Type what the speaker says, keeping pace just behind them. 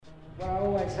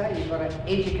say, you've got to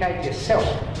educate yourself,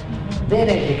 then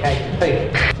educate the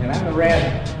people,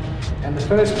 around. And the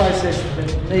first process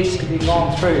that needs to be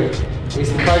gone through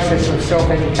is the process of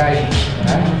self-education,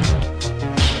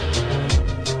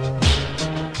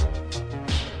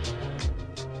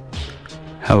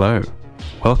 Hello.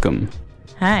 Welcome.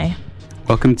 Hi.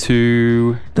 Welcome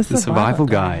to The Survival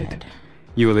Guide.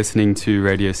 You are listening to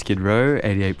Radio Skid Row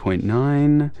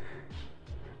 88.9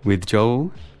 with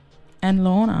Joel. And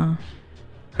Lorna.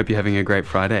 Hope you're having a great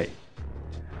Friday.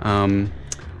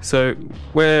 So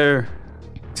we're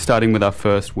starting with our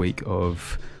first week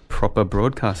of proper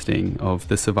broadcasting of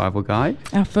The Survival Guide.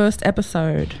 Our first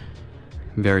episode.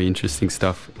 Very interesting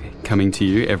stuff coming to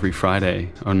you every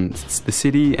Friday on the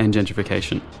city and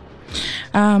gentrification.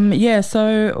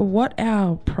 So what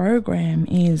our program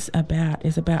is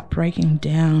about breaking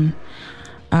down,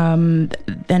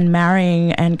 then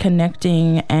marrying and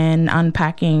connecting and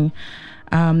unpacking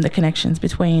the connections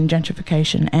between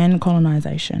gentrification and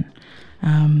colonisation,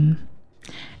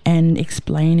 and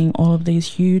explaining all of these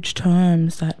huge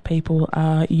terms that people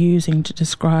are using to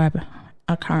describe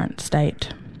our current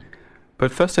state.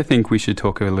 But first, I think we should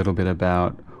talk a little bit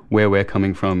about where we're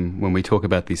coming from when we talk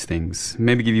about these things.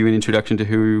 Maybe give you an introduction to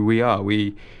who we are.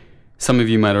 Some of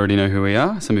you might already know who we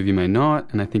are, some of you may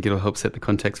not, and I think it'll help set the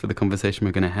context for the conversation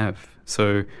we're going to have.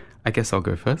 So I guess I'll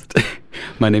go first.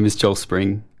 My name is Joel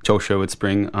Sherwood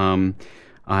Spring.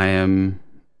 I am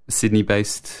a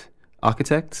Sydney-based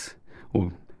architect,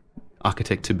 or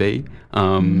architect-to-be,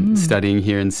 studying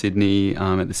here in Sydney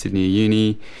at the Sydney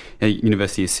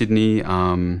University of Sydney,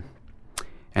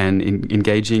 and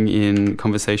engaging in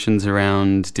conversations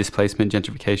around displacement,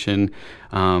 gentrification,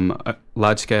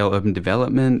 large-scale urban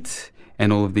development,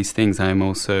 and all of these things. I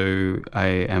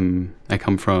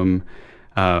come from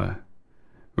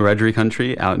Wiradjuri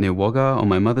country out near Wagga on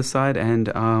my mother's side, and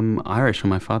Irish on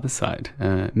my father's side.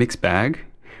 Mixed bag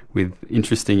with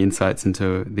interesting insights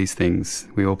into these things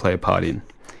we all play a part in.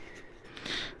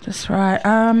 That's right.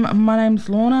 My name's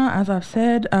Lorna, as I've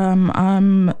said.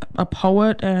 I'm a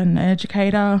poet and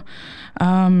educator.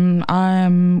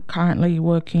 I'm currently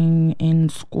working in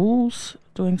schools,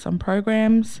 doing some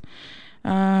programs,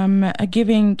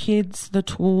 giving kids the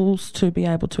tools to be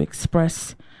able to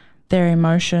express their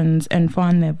emotions and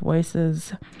find their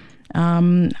voices.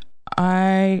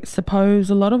 I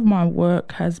suppose a lot of my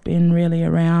work has been really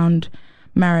around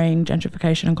marrying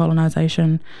gentrification and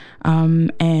colonisation,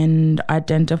 and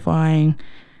identifying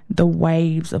the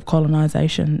waves of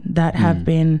colonisation that have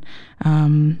been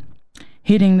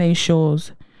hitting these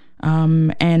shores.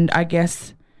 And I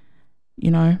guess,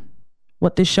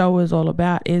 what this show is all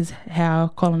about is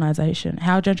how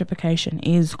gentrification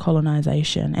is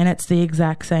colonisation, and it's the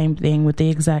exact same thing with the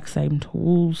exact same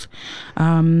tools.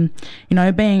 Being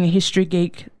a history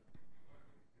geek,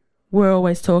 we're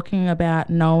always talking about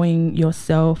knowing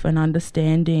yourself and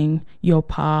understanding your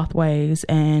pathways,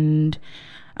 and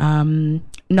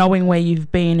knowing where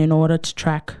you've been in order to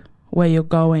track where you're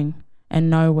going and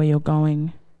know where you're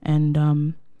going,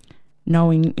 and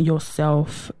knowing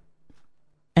yourself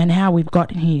and how we've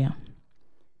gotten here.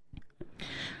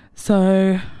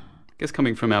 So I guess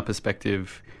coming from our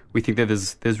perspective, we think that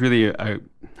there's really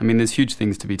there's huge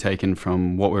things to be taken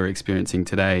from what we're experiencing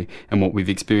today and what we've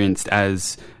experienced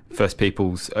as First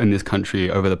Peoples in this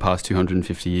country over the past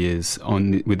 250 years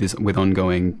with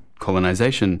ongoing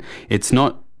colonisation. It's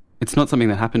not something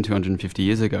that happened 250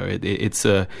 years ago. It's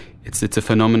a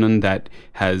phenomenon that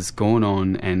has gone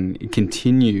on and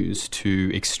continues to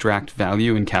extract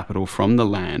value and capital from the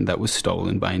land that was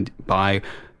stolen by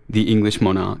the English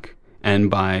monarch and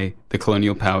by the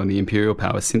colonial power and the imperial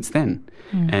power since then.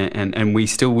 And we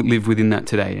still live within that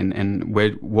today. And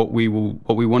what we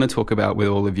want to talk about with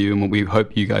all of you, and what we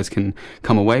hope you guys can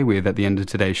come away with at the end of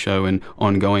today's show and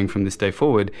ongoing from this day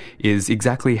forward, is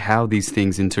exactly how these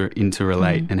things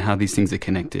interrelate and how these things are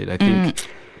connected. I think,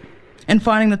 and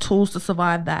finding the tools to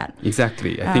survive that.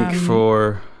 Exactly. I think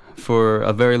for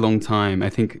a very long time, I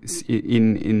think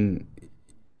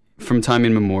from time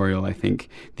immemorial, I think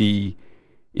the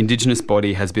Indigenous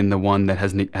body has been the one that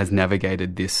has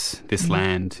navigated this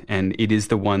land, and it is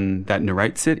the one that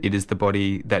narrates it. It is the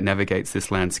body that navigates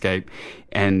this landscape,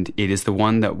 and it's the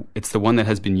one that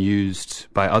has been used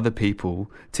by other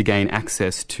people to gain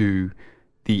access to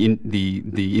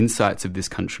the insights of this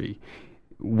country.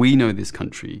 We know this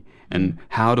country, and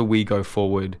how do we go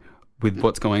forward with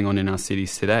what's going on in our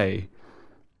cities today,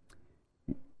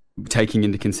 taking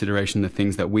into consideration the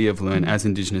things that we have learned as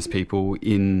Indigenous people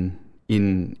in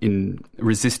in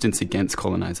resistance against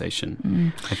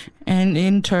colonisation. And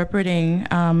interpreting,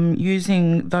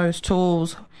 using those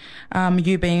tools,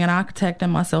 you being an architect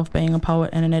and myself being a poet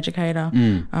and an educator,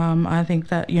 I think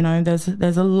that,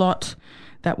 there's a lot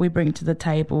that we bring to the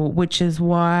table, which is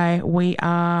why we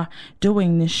are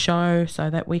doing this show, so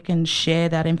that we can share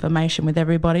that information with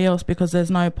everybody else, because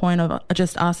there's no point of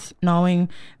just us knowing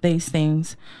these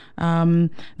things.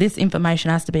 This information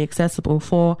has to be accessible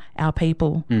for our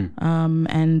people,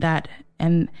 and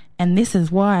this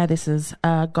is why this is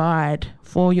a guide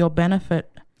for your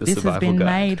benefit. This has been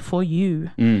made for you.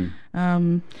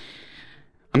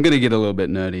 I'm going to get a little bit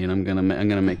nerdy, and I'm going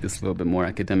to make this a little bit more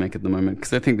academic at the moment,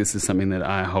 because I think this is something that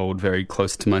I hold very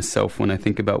close to myself when I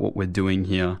think about what we're doing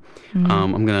here.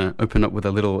 I'm going to open up with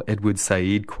a little Edward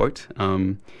Said quote.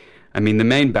 The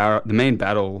main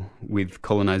battle with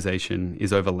colonisation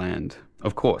is over land,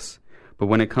 of course. But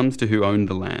when it comes to who owned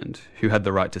the land, who had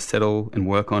the right to settle and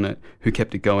work on it, who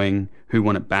kept it going, who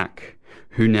won it back,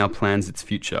 who now plans its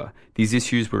future, these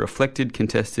issues were reflected,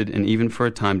 contested, and even for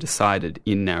a time decided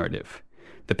in narrative.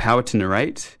 The power to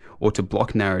narrate or to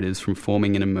block narratives from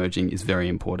forming and emerging is very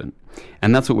important.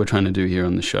 And that's what we're trying to do here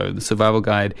on the show. The Survival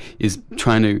Guide is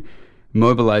trying to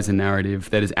mobilize a narrative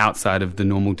that is outside of the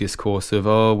normal discourse of,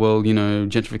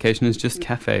 gentrification is just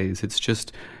cafes. It's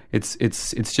just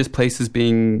places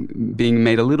being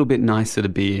made a little bit nicer to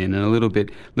be in and a little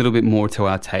bit more to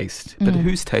our taste. But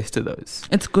whose taste are those?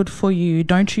 It's good for you.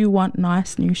 Don't you want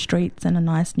nice new streets and a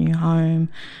nice new home?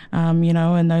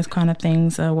 And those kind of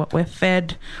things are what we're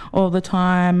fed all the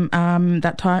time.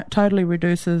 That totally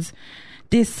reduces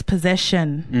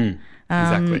dispossession.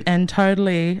 Exactly. And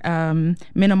totally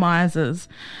minimises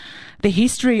the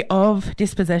history of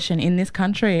dispossession in this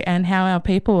country and how our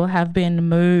people have been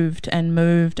moved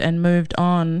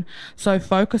on. So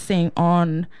focusing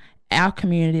on our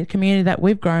community, the community that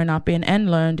we've grown up in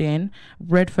and learned in,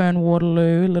 Redfern,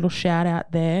 Waterloo, little shout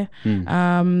out there.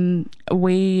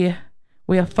 We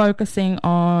are focusing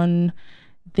on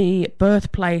the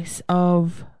birthplace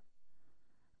of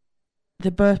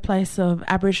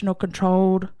Aboriginal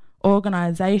controlled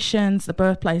organisations, the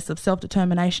birthplace of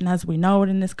self-determination as we know it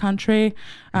in this country.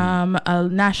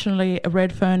 Nationally,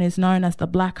 Redfern is known as the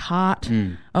Black Heart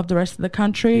of the rest of the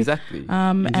country. Exactly.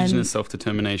 Indigenous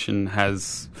self-determination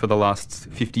has, for the last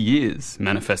 50 years,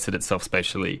 manifested itself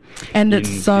spatially in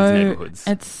these neighbourhoods.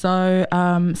 It's so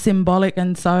symbolic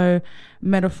and so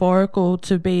metaphorical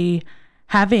to be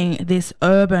having this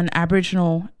urban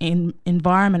Aboriginal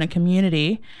environment and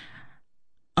community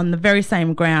on the very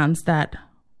same grounds that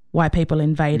white people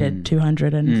invaded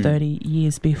 230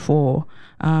 years before.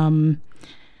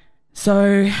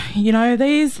 So,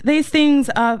 these things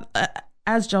are,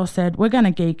 as Joel said, we're going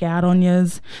to geek out on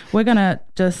yous. We're going to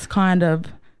just kind of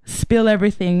spill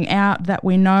everything out that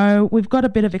we know. We've got a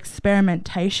bit of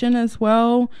experimentation as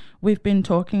well. We've been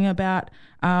talking about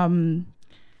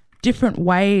different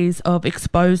ways of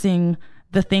exposing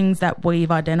the things that we've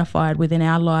identified within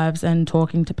our lives and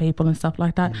talking to people and stuff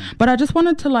like that. But I just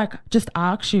wanted to just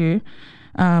ask you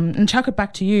and chuck it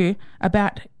back to you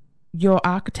about your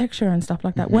architecture and stuff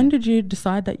like that. When did you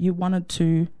decide that you wanted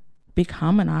to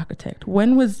become an architect?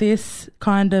 When was this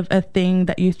kind of a thing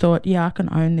that you thought, yeah, I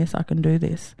can own this, I can do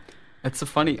this? It's a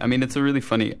really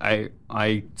funny, I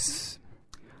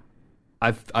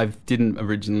didn't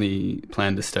originally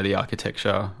plan to study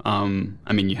architecture.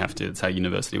 You have to. It's how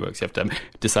university works. You have to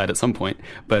decide at some point.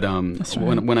 But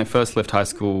when I first left high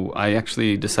school, I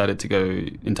actually decided to go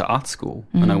into art school,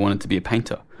 and I wanted to be a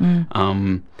painter.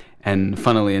 And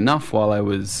funnily enough, while I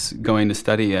was going to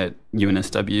study at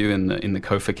UNSW in the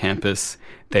COFA campus,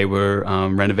 they were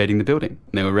renovating the building.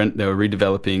 They were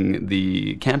redeveloping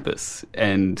the campus,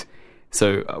 and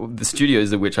so the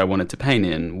studios at which I wanted to paint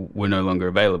in were no longer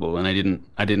available, and I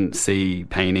didn't see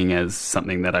painting as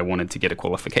something that I wanted to get a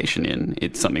qualification in.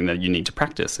 It's something that you need to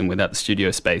practice, and without the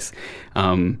studio space,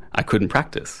 I couldn't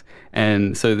practice.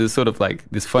 And so there's sort of like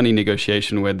this funny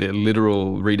negotiation where the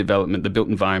literal redevelopment, the built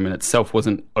environment itself,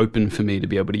 wasn't open for me to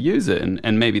be able to use it,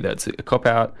 and maybe that's a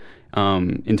cop-out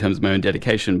in terms of my own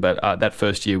dedication, but that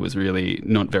first year was really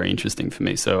not very interesting for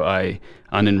me. So I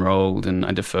unenrolled and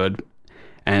I deferred.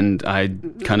 And I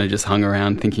kind of just hung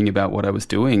around thinking about what I was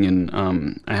doing, and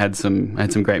I had some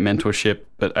great mentorship,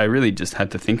 but I really just had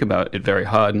to think about it very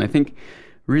hard. And I think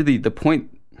really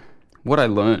what I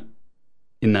learnt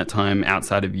in that time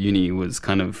outside of uni was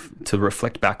kind of to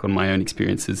reflect back on my own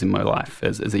experiences in my life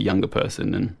as a younger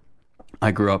person. And I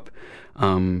grew up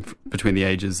between the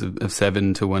ages of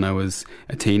 7 to when I was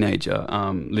a teenager,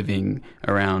 living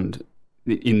around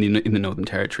in the Northern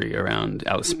Territory, around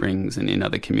Alice Springs and in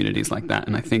other communities like that.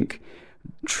 And I think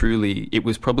truly, it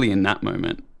was probably in that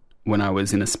moment when I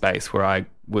was in a space where I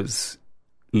was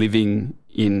living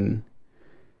in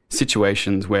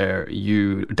situations where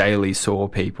you daily saw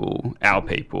people, our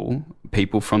people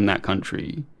from that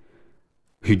country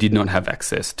who did not have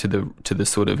access to the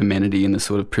sort of amenity and the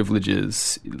sort of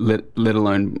privileges, let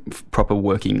alone proper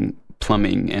working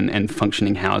plumbing and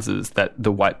functioning houses that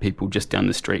the white people just down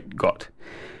the street got.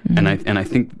 Mm. And I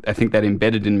think that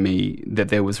embedded in me that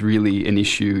there was really an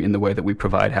issue in the way that we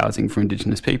provide housing for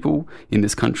Indigenous people in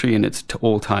this country, and it's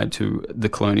all tied to the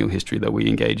colonial history that we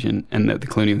engage in, and the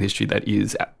colonial history that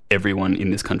is everyone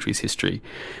in this country's history.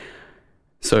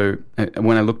 So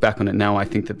when I look back on it now, I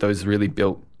think that those really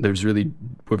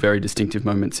were very distinctive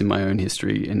moments in my own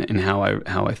history, and how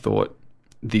I thought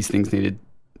these things needed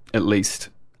at least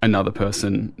another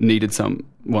person, needed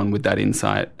someone with that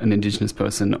insight, an Indigenous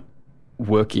person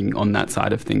working on that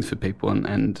side of things for people.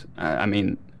 And I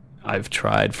mean, I've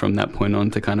tried from that point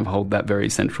on to kind of hold that very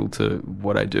central to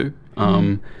what I do.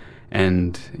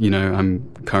 And,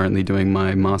 I'm currently doing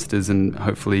my master's, and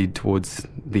hopefully towards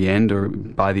the end or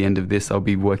by the end of this, I'll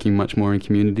be working much more in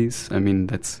communities. I mean,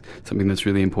 that's something that's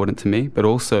really important to me. But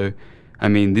also, I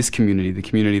mean, this community, the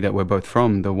community that we're both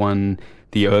from,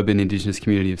 the urban Indigenous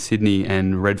community of Sydney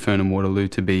and Redfern and Waterloo,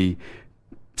 to be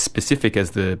specific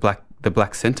as the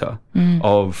Blak centre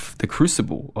of the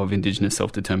crucible of Indigenous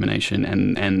self-determination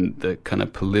and the kind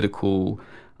of political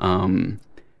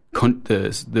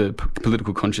the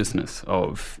political consciousness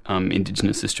of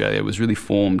Indigenous Australia was really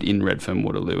formed in Redfern,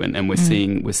 Waterloo, and we're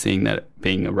seeing that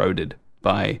being eroded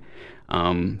by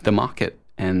the market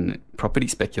and property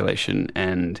speculation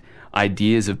and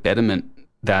ideas of betterment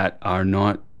that are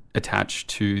not attached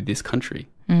to this country.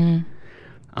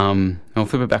 I'll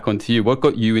flip it back onto you. What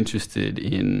got you interested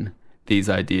in these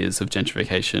ideas of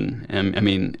gentrification? I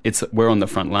mean, we're on the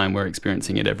front line, we're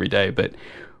experiencing it every day, but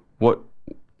what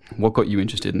got you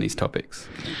interested in these topics?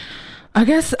 I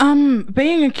guess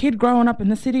being a kid growing up in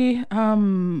the city, a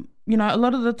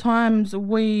lot of the times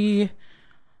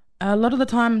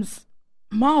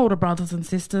my older brothers and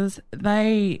sisters,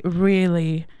 they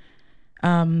really,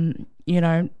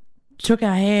 took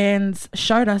our hands,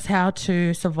 showed us how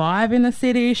to survive in the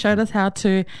city, showed us how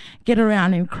to get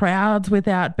around in crowds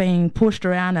without being pushed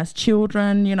around as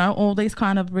children, all these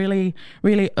kind of really,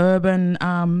 really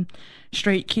urban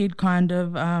street kid kind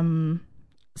of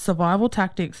survival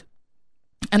tactics.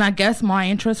 And I guess my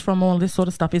interest from all this sort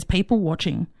of stuff is people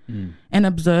watching and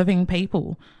observing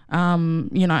people,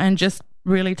 and just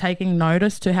really taking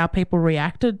notice to how people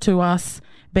reacted to us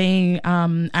being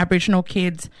Aboriginal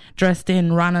kids dressed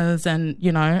in runners and,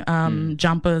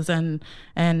 jumpers and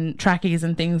trackies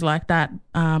and things like that.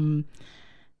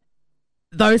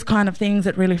 Those kind of things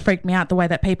that really freaked me out, the way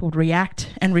that people would react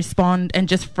and respond and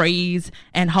just freeze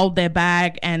and hold their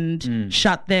bag and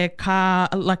shut their car,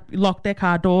 like lock their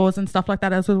car doors and stuff like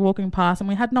that as we were walking past, and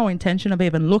we had no intention of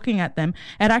even looking at them.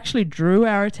 It actually drew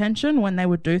our attention when they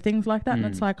would do things like that, and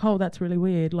it's like, oh, that's really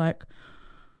weird. Like,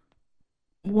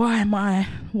 why am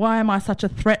I such a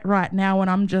threat right now when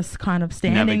I'm just kind of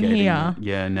standing here?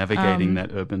 Yeah, navigating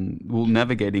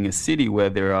navigating a city where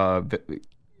there are,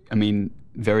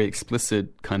 very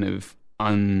explicit kind of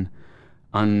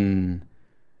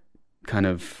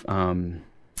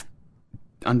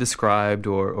undescribed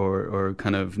or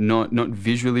kind of not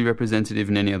visually representative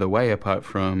in any other way apart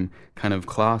from kind of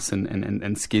class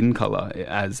and skin color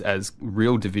as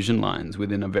real division lines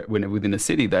within a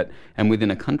city that and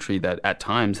within a country that at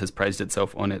times has praised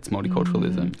itself on its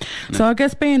multiculturalism. So I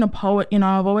guess being a poet,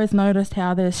 I've always noticed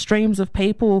how there's streams of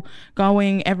people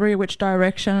going every which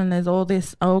direction, and there's all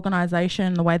this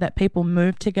organisation, the way that people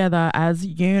move together as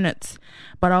units.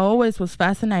 But I always was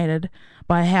fascinated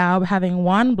by how having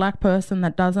one black person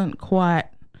that doesn't quite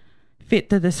fit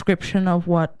the description of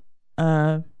what,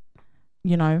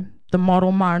 the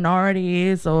model minority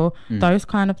is or those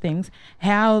kind of things,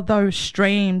 how those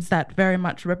streams that very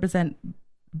much represent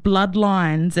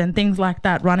bloodlines and things like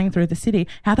that running through the city,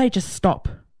 how they just stop.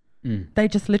 They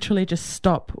just literally just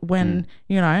stop when,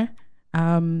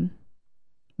 my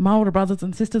older brothers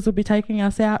and sisters would be taking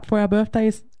us out for our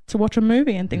birthdays to watch a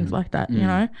movie and things like that,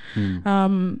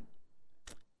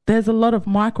 There's a lot of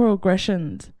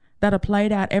microaggressions that are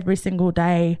played out every single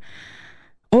day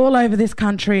all over this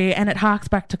country, and it harks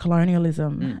back to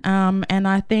colonialism. And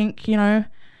I think,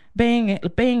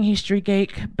 being history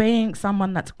geek, being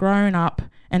someone that's grown up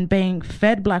and being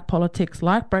fed black politics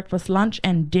like breakfast, lunch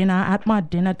and dinner at my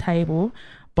dinner table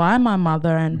by my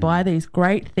mother and by these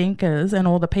great thinkers and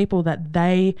all the people that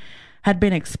they had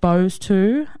been exposed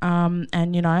to,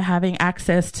 and, having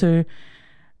access to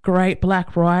great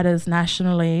Black writers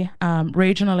nationally,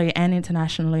 regionally and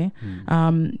internationally.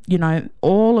 You know,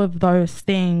 all of those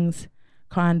things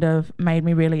kind of made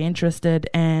me really interested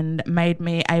and made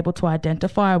me able to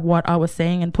identify what I was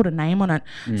seeing and put a name on it.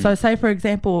 So say, for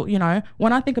example, you know,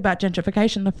 when I think about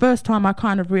gentrification, the first time I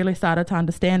kind of really started to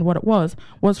understand what it was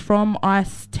from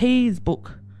Ice-T's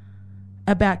book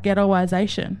about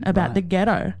ghettoization, about the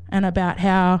ghetto, and about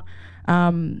how,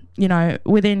 you know,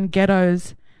 within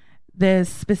ghettos, there's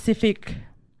specific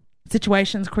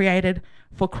situations created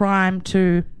for crime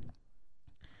to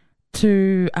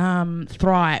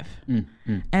thrive,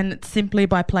 and it's simply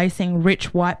by placing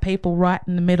rich white people right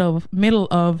in the middle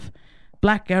of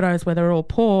Black ghettos where they're all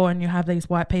poor, and you have these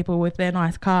white people with their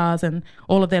nice cars and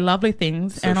all of their lovely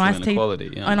things. Social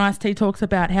and Ice-T talks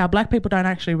about how Black people don't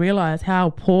actually realise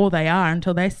how poor they are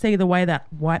until they see the way that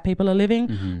white people are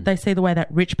living. They see the way that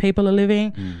rich people are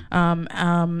living.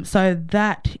 So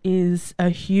that is a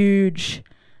huge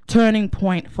turning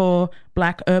point for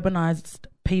Black urbanised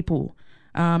people.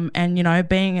 And, you know,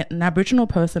 being an Aboriginal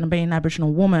person and being an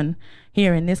Aboriginal woman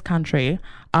here in this country,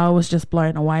 I was just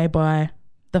blown away by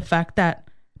the fact that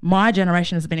my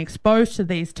generation has been exposed to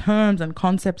these terms and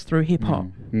concepts through hip-hop.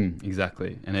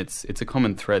 Exactly. And it's a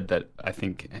common thread that I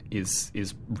think is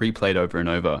replayed over and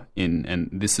over and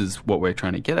this is what we're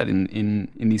trying to get at in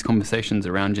these conversations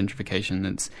around gentrification.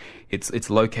 It's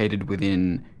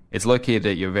located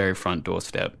at your very front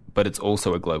doorstep, but it's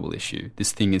also a global issue.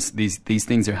 These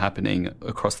things are happening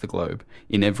across the globe,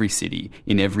 in every city,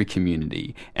 in every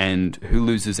community. And who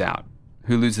loses out?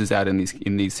 Who loses out in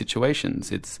these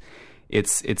situations?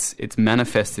 It's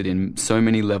manifested in so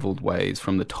many leveled ways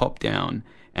from the top down,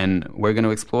 and we're going to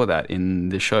explore that in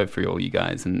the show for all you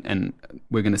guys. And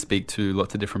we're going to speak to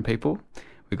lots of different people.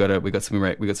 We got some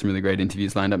really great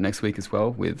interviews lined up next week as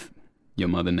well with your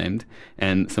mother named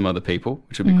and some other people,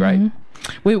 which will be great.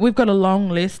 We've got a long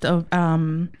list of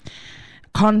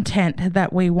content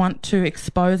that we want to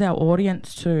expose our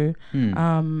audience to,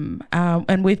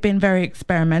 and we've been very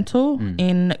experimental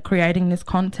in creating this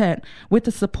content with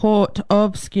the support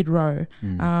of Skid Row,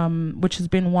 which has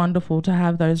been wonderful to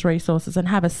have those resources and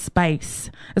have a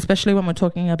space, especially when we're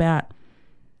talking about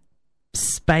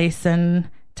space and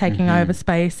taking over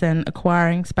space and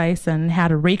acquiring space and how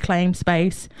to reclaim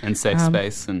space and safe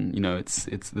space. And, you know,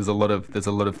 there's a lot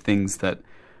of things that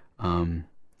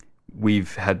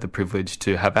we've had the privilege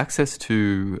to have access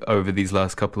to over these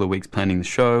last couple of weeks planning the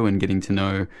show and getting to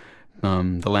know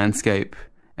the landscape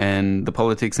and the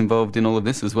politics involved in all of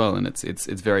this as well. And it's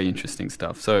very interesting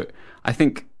stuff. So I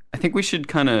think we should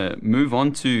kind of move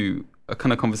on to a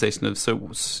kind of conversation of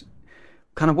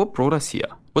kind of what brought us here.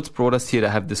 What's brought us here to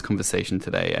have this conversation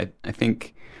today? I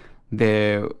think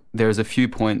there's a few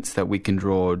points that we can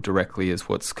draw directly as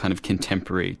what's kind of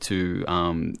contemporary to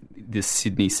this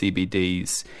Sydney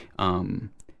CBD's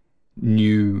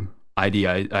new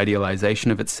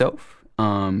idealization of itself,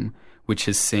 which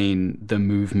has seen the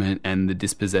movement and the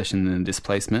dispossession and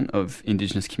displacement of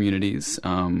Indigenous communities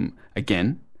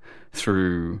again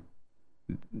through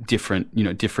different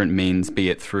means, be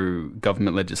it through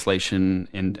government legislation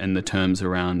and the terms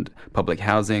around public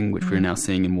housing, which we're now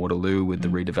seeing in Waterloo with the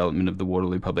redevelopment of the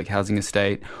Waterloo public housing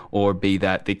estate, or be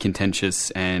that the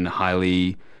contentious and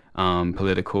highly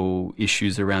political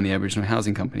issues around the Aboriginal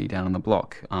Housing Company down on the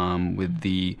block, with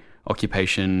the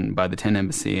occupation by the 10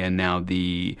 Embassy and now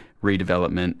the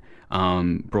redevelopment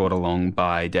brought along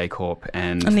by Daycorp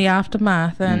and the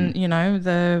aftermath, and you know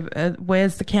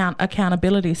where's the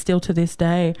accountability still to this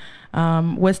day.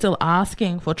 We're still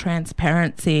asking for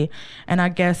transparency, and I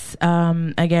guess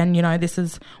again, you know, this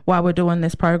is why we're doing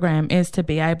this program, is to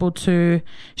be able to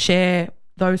share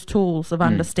those tools of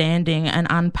understanding and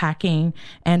unpacking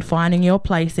and finding your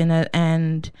place in it,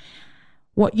 and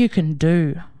what you can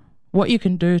do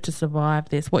to survive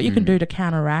this, what you can do to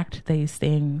counteract these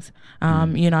things,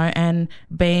 you know, and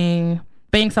being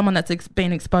someone that's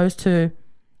been exposed to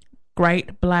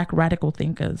great Black radical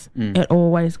thinkers, it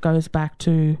always goes back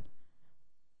to,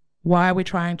 why are we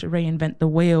trying to reinvent the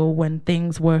wheel when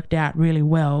things worked out really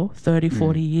well 30,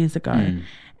 40 years ago,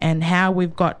 and how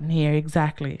we've gotten here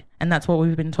exactly. And that's what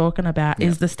we've been talking about,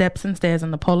 is the steps and stairs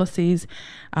and the policies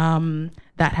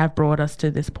that have brought us to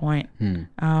this point.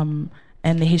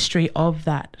 And the history of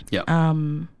that.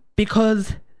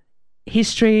 Because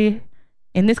history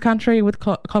in this country with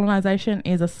colonisation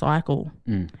is a cycle,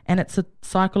 and it's a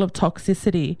cycle of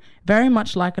toxicity, very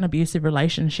much like an abusive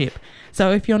relationship.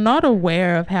 So if you're not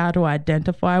aware of how to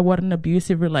identify what an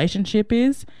abusive relationship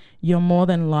is, you're more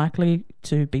than likely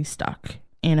to be stuck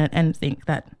in it and think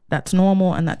that that's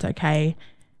normal and that's okay,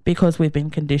 because we've been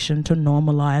conditioned to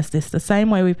normalise this the same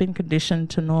way we've been conditioned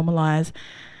to normalise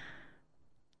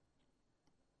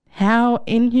how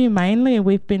inhumanely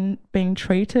we've been being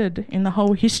treated in the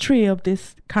whole history of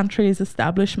this country's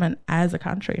establishment as a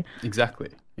country. Exactly.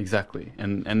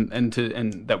 And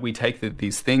that we take that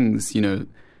these things, you know,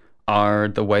 are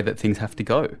the way that things have to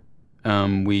go.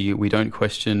 We don't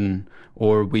question,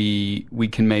 or we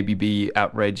can maybe be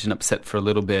outraged and upset for a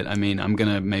little bit. I mean, I'm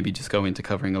going to maybe just go into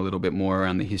covering a little bit more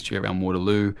around the history around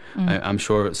Waterloo. I'm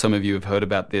sure some of you have heard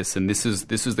about this, and this is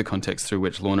the context through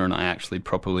which Lorna and I actually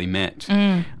properly met.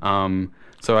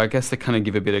 So I guess to kind of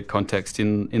give a bit of context,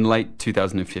 in late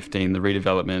 2015, the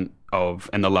redevelopment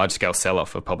and the large-scale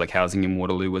sell-off of public housing in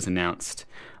Waterloo was announced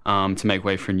to make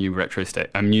way for a new metro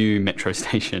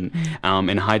station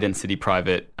and high-density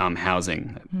private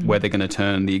housing, where they're going to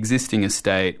turn the existing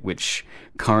estate, which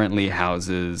currently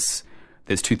houses,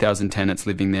 there's 2,000 tenants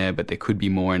living there, but there could be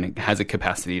more, and it has a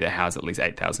capacity to house at least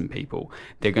 8,000 people.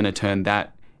 They're going to turn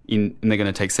that in, and they're going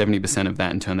to take 70% of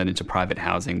that and turn that into private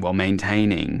housing while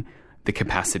maintaining the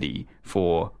capacity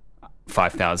for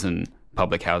 5,000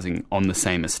 public housing on the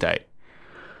same estate.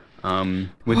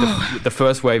 With the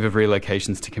first wave of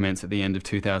relocations to commence at the end of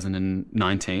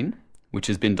 2019, which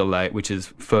has been delayed, which is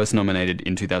first nominated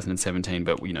in 2017,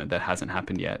 but you know that hasn't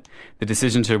happened yet. The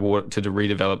decision to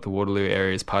redevelop the Waterloo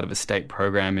area is part of a state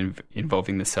program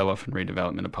involving the sell-off and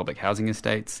redevelopment of public housing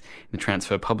estates, and the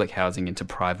transfer of public housing into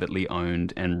privately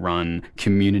owned and run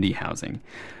community housing.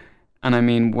 And I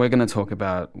mean, we're going to talk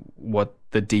about what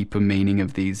the deeper meaning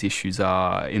of these issues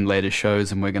are in later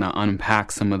shows, and we're going to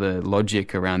unpack some of the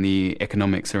logic around the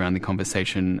economics around the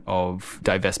conversation of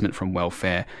divestment from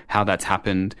welfare, how that's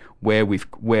happened,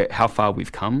 how far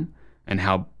we've come, and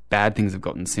how bad things have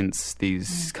gotten since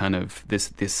these kind of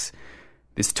this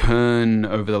turn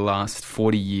over the last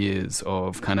 40 years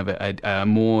of kind of a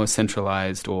more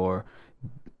centralized or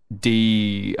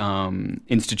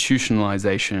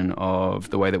institutionalization of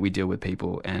the way that we deal with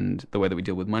people and the way that we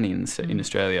deal with money in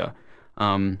Australia.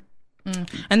 And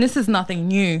this is nothing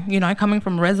new, you know, coming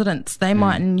from residents. They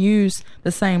mightn't use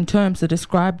the same terms to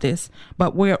describe this,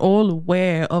 but we're all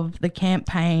aware of the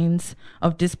campaigns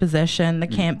of dispossession, the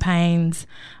campaigns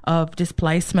of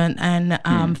displacement,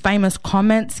 and famous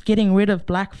comments, getting rid of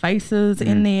black faces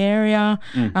in the area.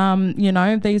 You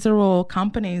know, these are all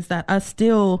companies that are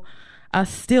still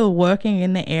working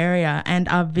in the area and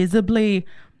are visibly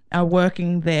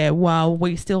working there while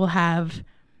we still have,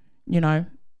 you know,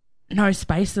 no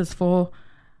spaces for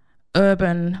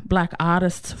urban black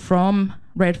artists from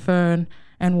Redfern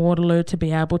and Waterloo to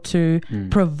be able to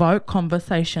provoke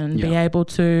conversation, be able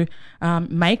to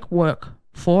make work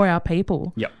for our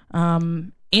people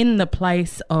in the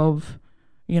place of,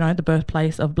 you know, the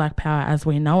birthplace of Black Power as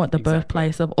we know it, the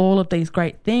birthplace of all of these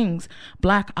great things.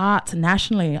 Black arts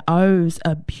nationally owes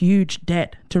a huge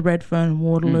debt to Redfern and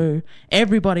Waterloo.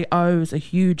 Everybody owes a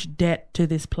huge debt to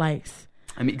this place.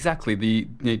 I mean, exactly.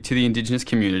 To the Indigenous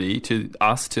community, to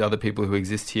us, to other people who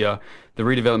exist here, the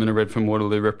redevelopment of Redfern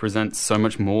Waterloo represents so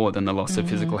much more than the loss of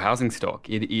physical housing stock.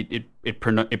 It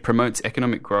promotes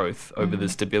economic growth over the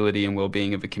stability and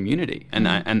well-being of a community,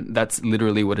 and that's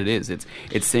literally what it is.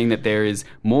 It's seeing that there is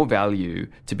more value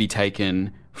to be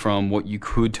taken from what you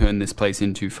could turn this place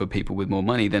into for people with more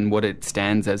money than what it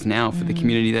stands as now for the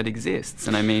community that exists.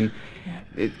 And I mean,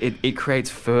 it creates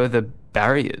further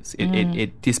barriers.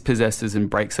 It dispossesses and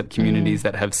breaks up communities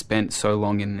that have spent so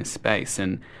long in this space.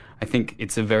 And I think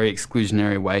it's a very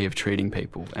exclusionary way of treating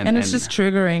people. And it's just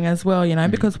triggering as well, you know,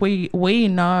 because we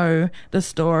know the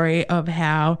story of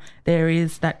how there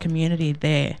is that community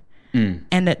there.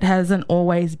 And it hasn't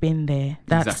always been there.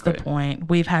 That's the point.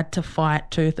 We've had to fight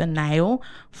tooth and nail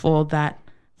for that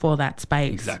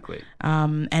space. Exactly.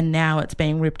 And now it's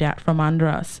being ripped out from under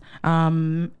us.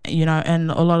 You know, and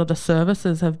a lot of the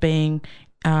services have been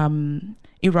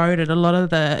eroded. A lot of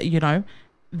the, you know,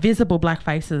 visible black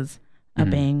faces are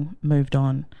being moved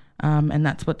on. And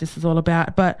that's what this is all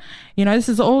about. But, you know, this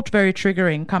is all very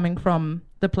triggering coming from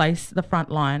the front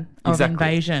line of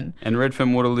invasion. And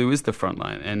Redfern Waterloo is the front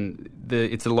line. And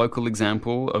it's a local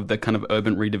example of the kind of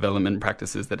urban redevelopment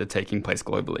practices that are taking place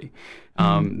globally.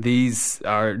 These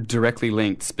are directly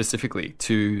linked specifically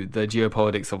to the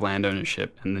geopolitics of land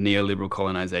ownership and the neoliberal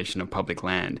colonisation of public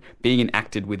land being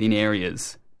enacted within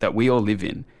areas that we all live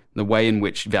in, the way in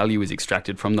which value is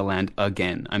extracted from the land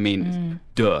again. I mean,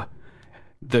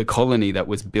 the colony that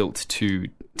was built to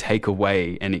take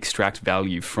away and extract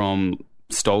value from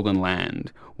stolen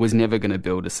land was never going to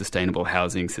build a sustainable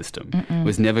housing system,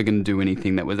 was never going to do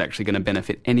anything that was actually going to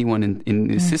benefit anyone in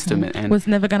this system. And was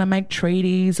never going to make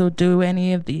treaties or do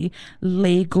any of the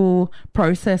legal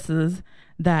processes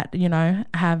that, you know,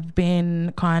 have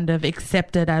been kind of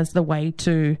accepted as the way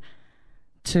to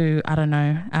to, I don't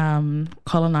know,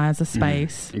 colonize a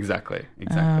space. Exactly.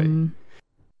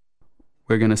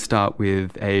 We're going to start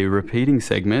with a repeating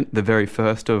segment, the very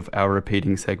first of our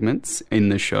repeating segments in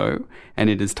the show, and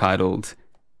it is titled...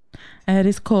 It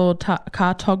is called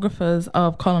Cartographers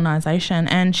of Colonisation,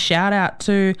 and shout out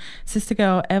to sister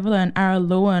girl Evelyn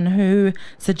Araluan who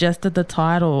suggested the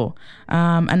title.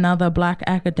 Another Black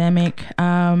academic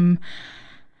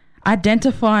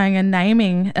identifying and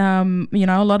naming,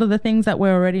 a lot of the things that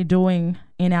we're already doing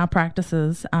in our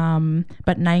practices,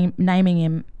 but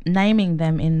naming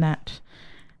them in that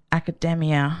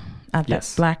academia, at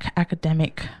that Black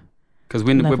academic. Because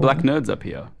we're Black nerds up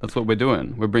here. That's what we're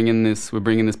doing. We're bringing this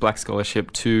Black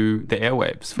scholarship to the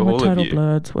airwaves for all of you.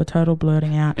 We're total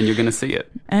blurting out. And you're going to see it.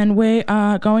 And we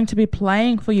are going to be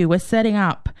playing for you. We're setting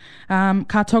up.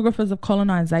 Cartographers of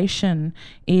Colonisation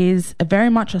is very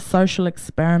much a social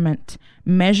experiment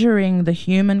measuring the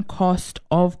human cost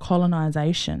of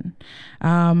colonisation.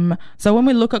 So when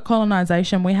we look at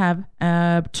colonisation, we have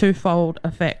a twofold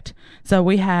effect. So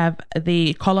we have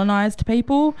the colonised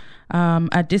people,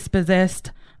 are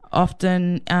dispossessed,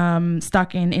 often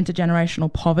stuck in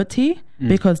intergenerational poverty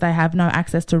because they have no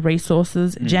access to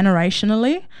resources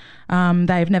generationally.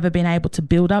 They've never been able to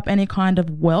build up any kind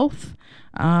of wealth.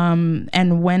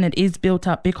 And when it is built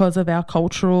up because of our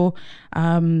cultural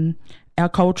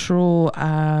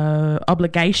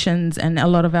obligations and a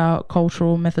lot of our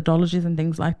cultural methodologies and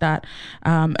things like that,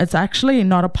 it's actually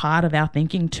not a part of our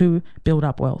thinking to build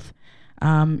up wealth.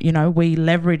 We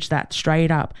leverage that straight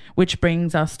up, which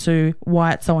brings us to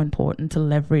why it's so important to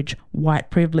leverage white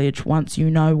privilege once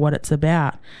you know what it's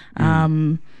about.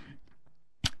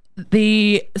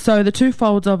 The two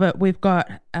folds of it, we've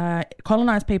got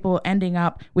colonized people ending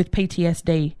up with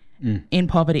PTSD in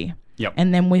poverty. Yep.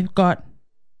 And then we've got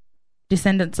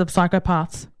descendants of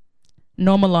psychopaths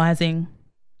normalizing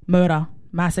murder,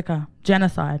 massacre,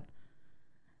 genocide,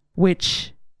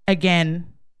 which again,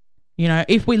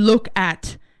 if we look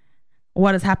at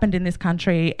what has happened in this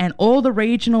country and all the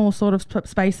regional sort of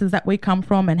spaces that we come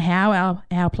from and how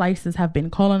our places have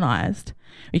been colonised,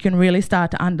 we can really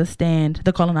start to understand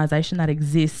the colonisation that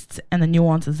exists and the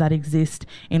nuances that exist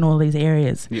in all these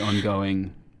areas. The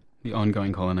ongoing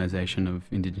colonisation of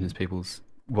Indigenous peoples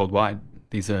worldwide.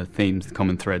 These are themes,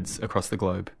 common threads across the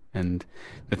globe. And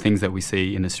the things that we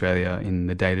see in Australia in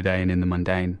the day-to-day and in the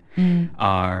mundane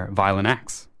are violent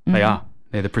acts. They are.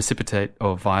 They're the precipitate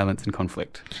of violence and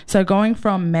conflict. So going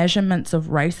from measurements of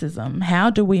racism, how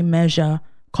do we measure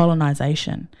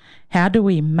colonisation? How do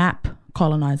we map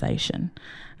colonisation?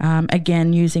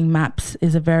 Again, using maps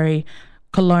is a very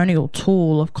colonial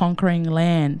tool of conquering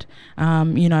land.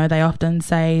 They often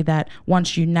say that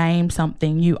once you name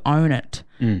something, you own it,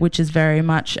 which is very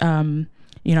much... a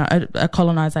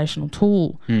colonizational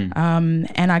tool.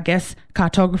 And I guess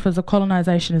cartographers of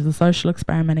colonisation is a social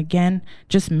experiment, again,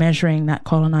 just measuring that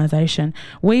colonisation.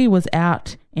 We was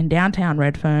out in downtown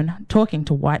Redfern talking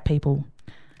to white people.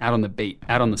 Out on the beat,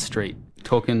 out on the street,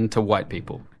 talking to white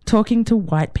people.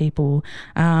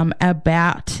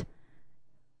 About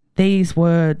these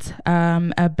words,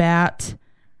 about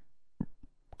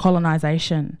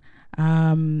colonisation.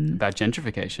 About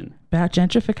gentrification.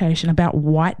 About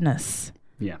whiteness.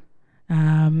 Yeah.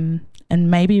 And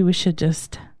maybe we should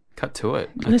just cut to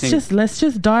it. Let's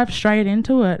just dive straight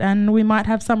into it, and we might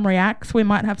have some reacts, we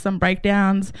might have some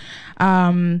breakdowns.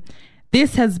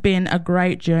 This has been a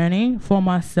great journey for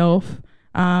myself.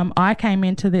 I came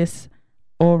into this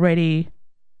already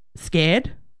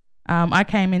scared. I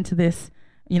came into this,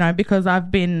 because I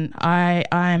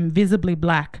am visibly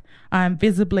Black. I'm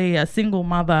visibly a single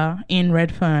mother in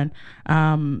Redfern.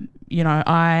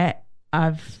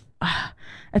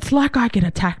 It's like I get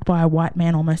attacked by a white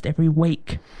man almost every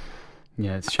week.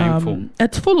 Yeah, it's shameful.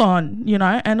 It's full on,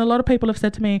 and a lot of people have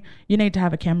said to me, you need to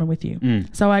have a camera with you.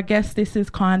 So I guess this is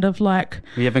kind of like...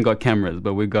 We haven't got cameras,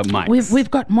 but we've got mics.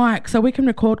 We've got mics, so we can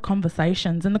record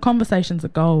conversations, and the conversations are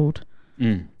gold.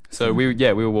 So we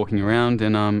were walking around,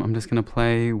 and I'm just going to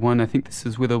play one. I think this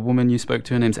is with a woman you spoke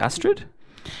to. Her name's Astrid.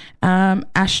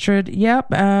 Astrid, yep.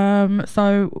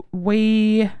 So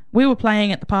we were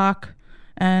playing at the park,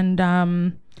 and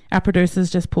our producers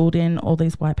just pulled in all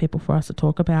these white people for us to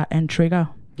talk about and trigger.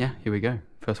 Yeah, here we go.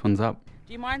 First one's up.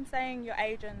 Do you mind saying your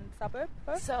age and suburb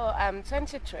first? So I'm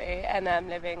 23 and I'm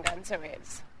living in Surrey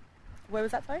Hills. Where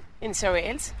was that, sorry? In Surrey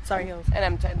Hills. Surrey Hills. And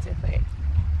I'm 23.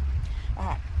 All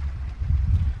right.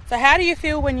 So how do you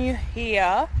feel when you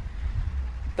hear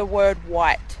the word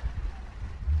white?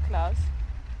 Klaus.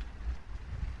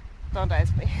 Don't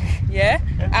ask me. Yeah?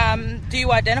 Do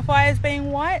you identify as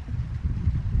being white?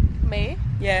 Me?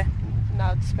 Yeah.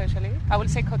 now especially. I will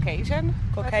say Caucasian.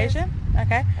 Caucasian?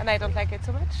 Okay. And I don't like it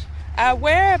too much.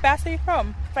 Whereabouts are you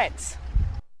from? France.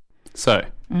 So,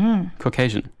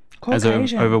 Caucasian.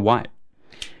 Caucasian. Over white.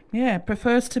 Yeah,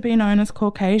 prefers to be known as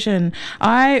Caucasian.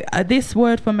 This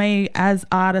word for me as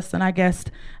artists, and I guess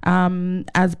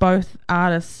as both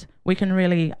artists, we can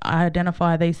really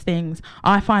identify these things.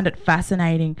 I find it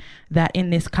fascinating that in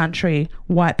this country,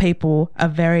 white people are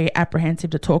very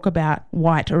apprehensive to talk about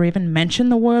white or even mention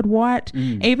the word white.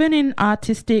 Even in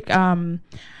artistic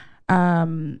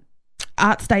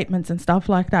art statements and stuff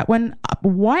like that. When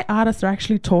white artists are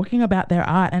actually talking about their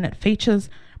art and it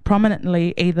features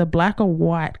prominently either black or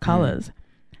white colours,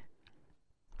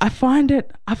 I find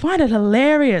it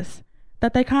hilarious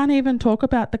that they can't even talk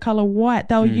about the colour white.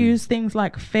 They'll use things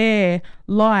like fair,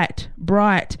 light,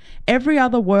 bright, every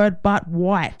other word but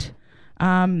white,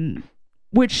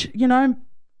 which,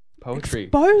 Poetry.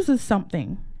 exposes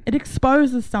something. It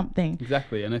exposes something.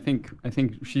 Exactly, and I think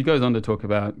she goes on to talk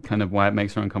about kind of why it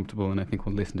makes her uncomfortable, and I think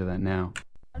we'll listen to that now.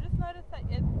 I just noticed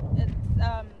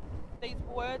that these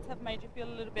words have made you feel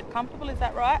a little bit comfortable. Is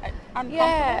that right? Uncomfortable?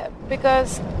 Yeah,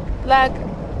 because like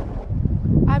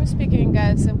I'm speaking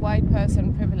as a white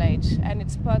person privilege, and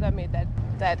it's bothered me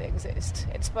that exists.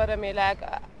 It's bothered me like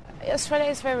Australia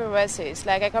is very racist.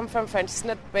 Like I come from France, it's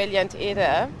not brilliant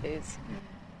either.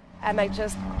 And I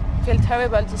just feel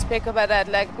terrible to speak about that.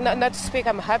 Like not to speak,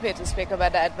 I'm happy to speak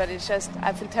about that, but it's just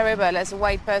I feel terrible as a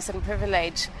white person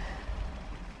privilege.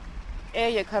 Here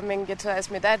you're coming to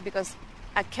ask me that because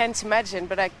I can't imagine,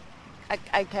 but I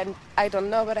don't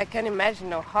know, but I can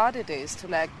imagine how hard it is to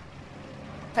like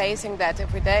facing that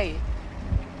every day.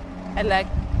 And like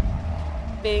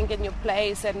being in your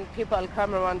place and people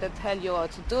come around and tell you how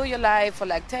to do your life or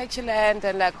like take your land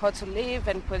and like how to live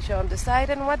and put you on the side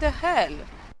and what the hell.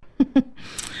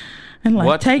 And like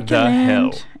what take the your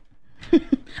land. hell?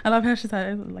 I love how she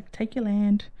said it, like take your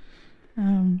land.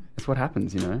 It's what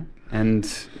happens, and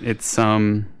it's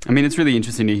it's really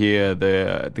interesting to hear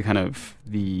the kind of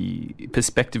the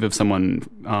perspective of someone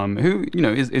who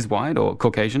is white or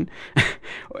Caucasian,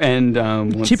 and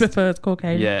she prefers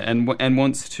Caucasian. Yeah, and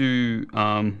wants to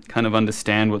kind of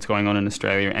understand what's going on in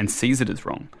Australia and sees it as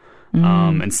wrong,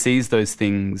 and sees those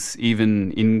things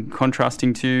even in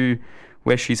contrasting to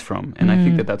where she's from. And I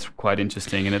think that that's quite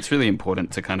interesting, and it's really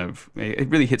important to kind of, it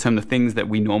really hits home the things that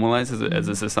we normalise as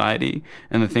a society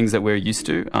and the things that we're used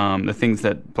to, the things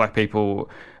that black people,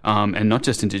 and not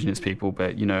just Indigenous people,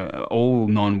 but, all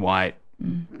non-white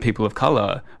people of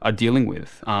colour are dealing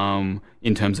with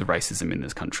in terms of racism in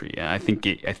this country. I think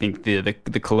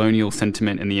the colonial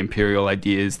sentiment and the imperial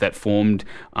ideas that formed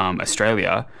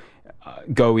Australia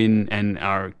go in and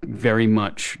are very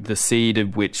much the seed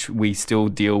of which we still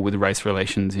deal with race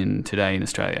relations in today in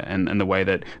Australia, and the way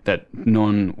that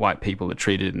non-white people are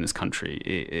treated in this country,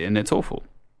 and it's awful.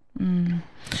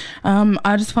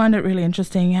 I just find it really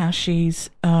interesting how she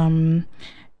said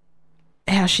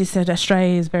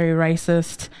Australia is very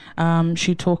racist.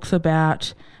 She talks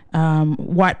about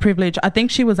white privilege. I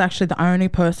think she was actually the only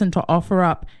person to offer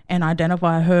up and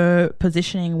identify her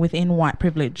positioning within white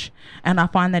privilege. And I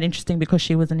find that interesting because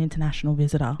she was an international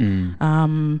visitor.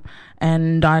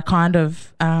 And I kind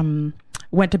of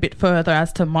went a bit further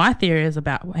as to my theories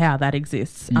about how that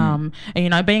exists. And,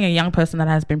 being a young person that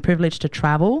has been privileged to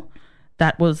travel,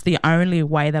 that was the only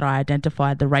way that I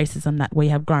identified the racism that we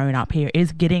have grown up here,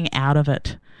 is getting out of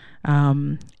it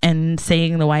and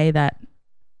seeing the way that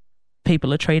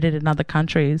people are treated in other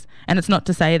countries. And it's not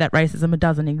to say that racism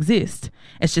doesn't exist.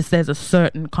 It's just there's a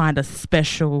certain kind of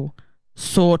special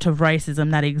sort of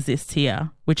racism that exists here,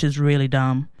 which is really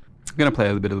dumb. I'm going to play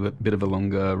a bit of a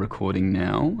longer recording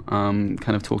now, kind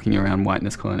of talking around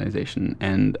whiteness, colonisation,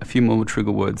 and a few more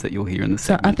trigger words that you'll hear in the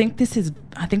segment. So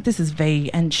I think this is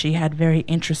V, and she had very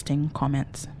interesting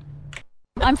comments.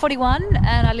 I'm 41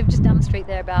 and I live just down the street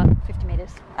there, about 50 metres.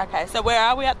 Okay, so where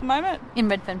are we at the moment? In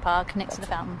Redfern Park, next to the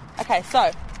fountain. Okay,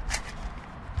 so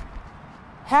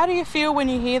how do you feel when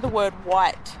you hear the word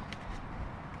white?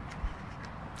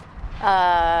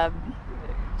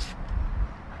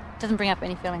 Doesn't bring up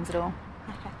any feelings at all.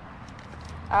 Okay.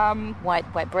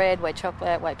 White bread, white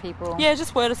chocolate, white people. Yeah,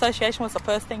 just word association was the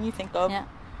first thing you think of. Yeah,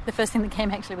 the first thing that came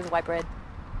actually was white bread.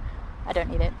 I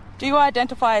don't eat it. Do you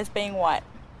identify as being white?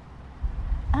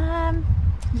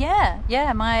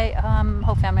 Yeah. My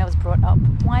whole family, I was brought up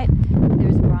white. There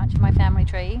is a branch in my family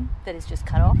tree that is just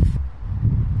cut off.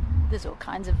 There's all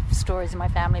kinds of stories in my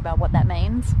family about what that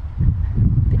means.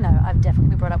 But no, I've definitely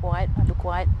been brought up white. I look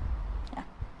white. Yeah.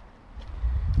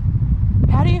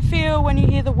 How do you feel when you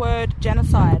hear the word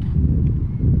genocide?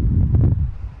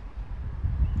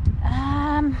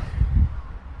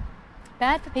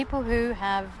 bad for people who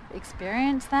have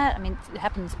experienced that. I mean, it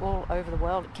happens all over the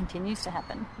world. It continues to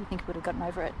happen. You think we would have gotten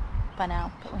over it by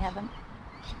now, but we haven't.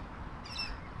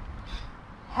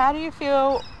 How do you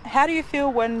feel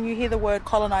when you hear the word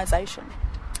colonisation?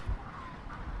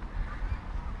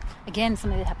 Again,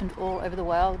 something that happened all over the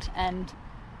world, and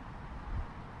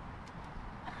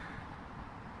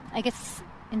I guess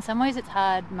in some ways it's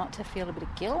hard not to feel a bit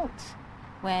of guilt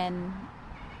when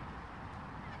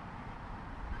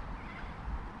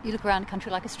you look around a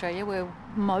country like Australia, where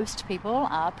most people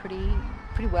are pretty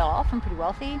well off and pretty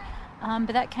wealthy,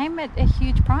 but that came at a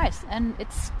huge price, and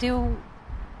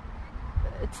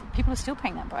people are still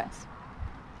paying that price.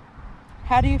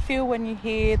 How do you feel when you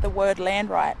hear the word land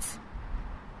rights?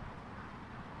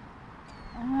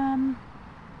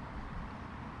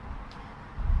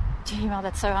 Gee, well,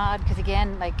 that's so hard, because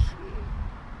again, like,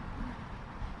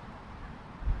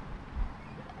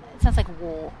 it sounds like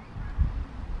war.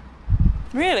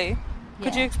 Really? Yeah.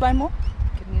 Could you explain more?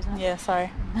 Good news, huh? Yeah,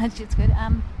 sorry. It's good.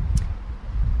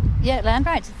 Yeah, land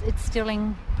rights, it's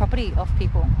stealing property off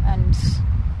people, and so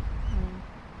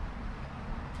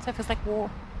it feels like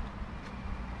war.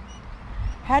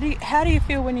 How do you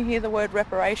feel when you hear the word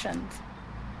reparations?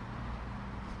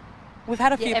 We've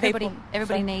had a few people.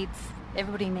 Everybody needs.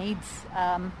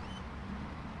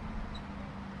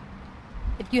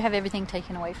 If you have everything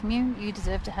taken away from you, you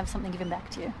deserve to have something given back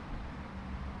to you.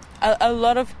 A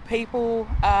lot of people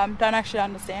don't actually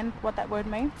understand what that word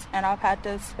means, and I've had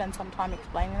to spend some time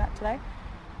explaining that today,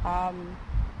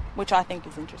 which I think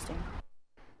is interesting.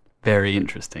 Very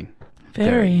interesting.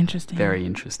 Very interesting. Very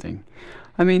interesting.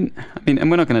 I mean, and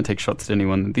we're not going to take shots at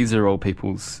anyone. These are all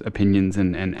people's opinions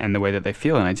and the way that they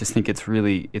feel. And I just think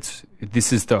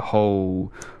this is the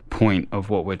whole point of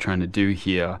what we're trying to do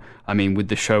here. I mean, with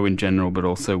the show in general, but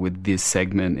also with this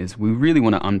segment, is we really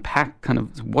want to unpack kind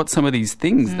of what some of these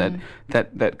things that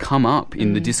come up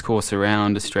in the discourse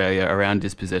around Australia, around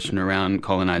dispossession, around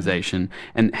colonisation,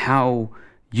 and how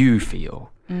you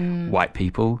feel, white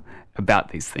people,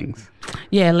 about these things.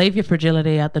 Yeah, leave your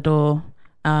fragility at the door.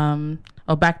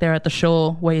 Or back there at the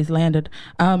shore where he's landed.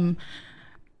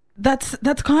 That's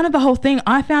kind of the whole thing.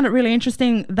 I found it really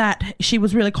interesting that she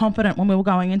was really confident when we were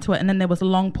going into it, and then there was a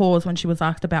long pause when she was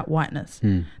asked about whiteness.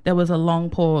 There was a long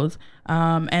pause,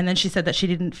 and then she said that she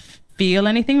didn't feel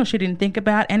anything, or she didn't think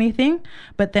about anything,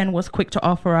 but then was quick to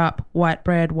offer up white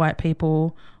bread, white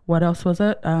people. What else was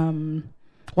it?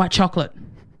 White chocolate,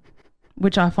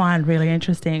 which I find really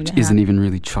interesting. Which isn't even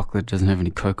really chocolate, doesn't have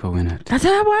any cocoa in it. That's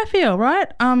how I feel, right?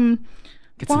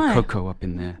 Get some cocoa up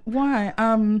in there. Why?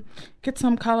 Get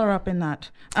some colour up in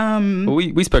that. Well,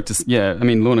 we spoke to,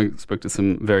 Lorna spoke to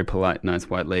some very polite, nice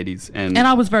white ladies. And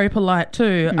I was very polite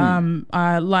too.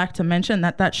 I like to mention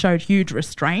that showed huge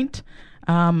restraint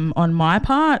on my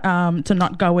part, to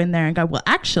not go in there and go, well,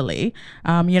 actually,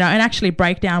 and actually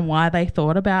break down why they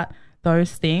thought about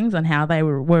those things and how they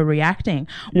were reacting.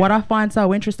 Yeah. What I find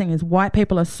so interesting is white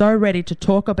people are so ready to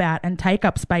talk about and take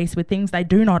up space with things they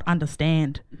do not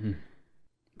understand. Mm-hmm.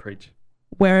 Preach.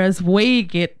 Whereas we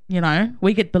get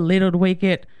belittled, we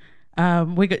get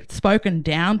spoken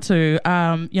down to.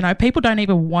 People don't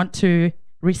even want to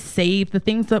receive the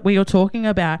things that we are talking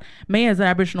about. Me as an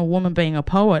Aboriginal woman being a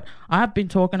poet, I've been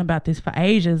talking about this for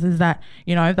ages, is that,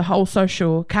 the whole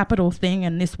social capital thing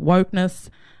and this wokeness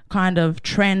kind of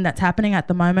trend that's happening at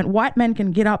the moment. White men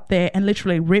can get up there and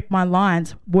literally rip my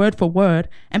lines word for word,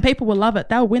 and people will love it.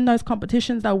 They'll win those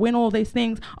competitions, they'll win all these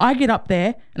things. I get up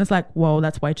there and it's like, whoa,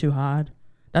 that's way too hard.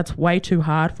 That's way too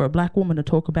hard for a black woman to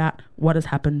talk about what has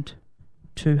happened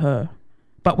to her.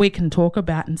 But we can talk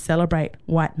about and celebrate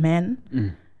white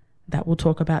men that will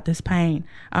talk about this pain.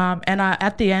 And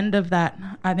at the end of that,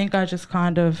 I think I just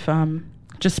kind of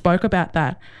just spoke about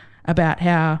that, about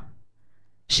how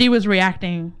she was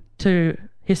reacting to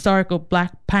historical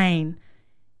black pain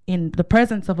in the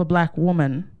presence of a black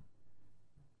woman,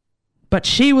 but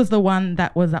she was the one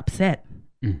that was upset.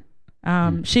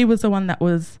 She was the one that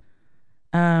was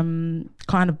kind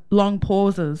of long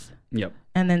pauses. Yep.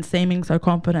 And then seeming so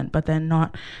confident, but then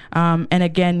not. And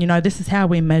again, this is how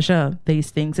we measure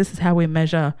these things. This is how we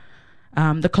measure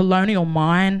the colonial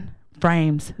mind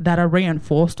frames that are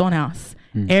reinforced on us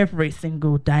every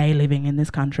single day living in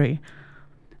this country.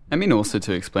 I mean, also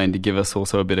to explain, to give us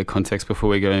also a bit of context before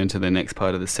we go into the next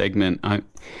part of the segment,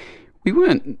 we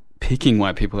weren't picking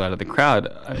white people out of the crowd.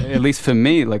 At least for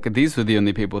me, these were the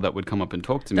only people that would come up and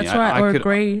talk to me. That's right, or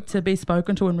agree to be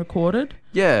spoken to and recorded.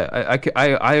 Yeah,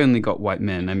 I only got white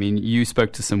men. I mean, you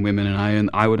spoke to some women, and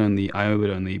I would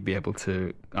only be able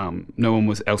to no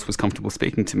one else was comfortable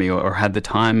speaking to me or had the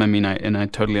time. I mean, I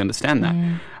totally understand that.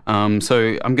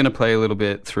 So I'm going to play a little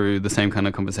bit through the same kind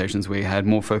of conversations we had,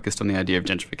 more focused on the idea of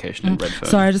gentrification in Redfern.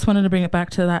 So I just wanted to bring it back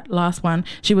to that last one.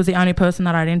 She was the only person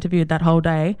that I'd interviewed that whole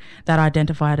day that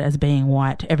identified as being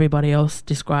white. Everybody else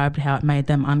described how it made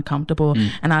them uncomfortable.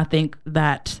 And I think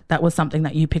that was something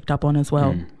that you picked up on as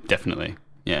well. Definitely.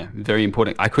 Yeah, very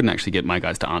important. I couldn't actually get my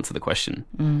guys to answer the question.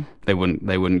 They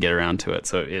wouldn't get around to it.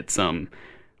 So it's a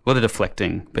lot of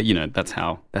deflecting. But that's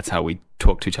how we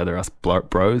talk to each other, us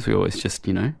bros. We always just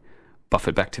buff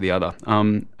it back to the other.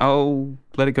 I'll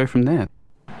let it go from there.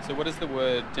 So what does the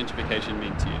word gentrification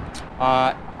mean to you?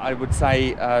 I would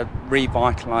say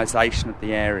revitalisation of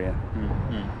the area.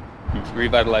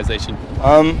 Revitalisation.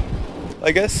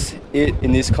 I guess it,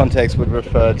 in this context, would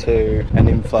refer to an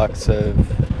influx of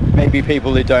maybe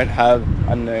people who don't have,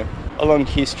 a long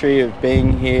history of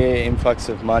being here, influx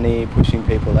of money, pushing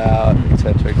people out,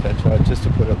 etc., just to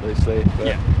put it loosely. But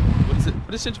yeah. What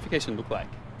does gentrification look like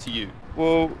to you?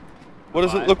 Well, what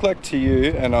does it look like to you?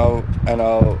 And I'll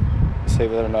see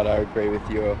whether or not I agree with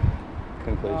your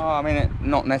conclusion. I mean,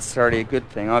 not necessarily a good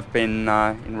thing. I've been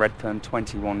in Redfern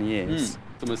 21 years.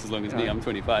 It's almost as long as me. I'm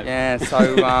 25. Yeah,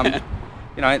 so...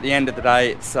 at the end of the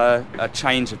day, it's a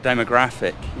change of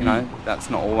demographic. That's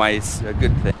not always a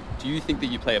good thing. Do you think that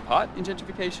you play a part in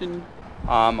gentrification?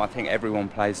 I think everyone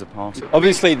plays a part.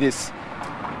 Obviously, this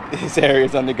area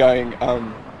is undergoing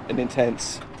an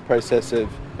intense process of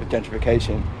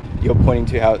gentrification. You're pointing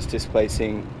to how it's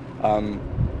displacing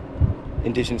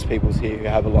Indigenous peoples here who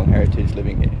have a long heritage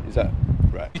living here. Is that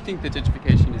right? Do you think that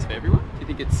gentrification is for everyone? Do you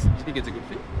think it's a good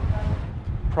thing?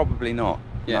 Probably not.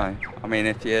 Yeah. No. I mean,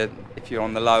 if you're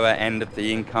on the lower end of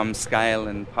the income scale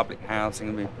and public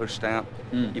housing will be pushed out,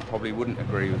 you probably wouldn't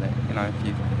agree with it. If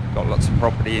you've got lots of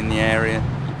property in the area,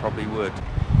 you probably would.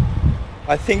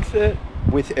 I think that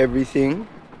with everything,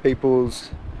 people's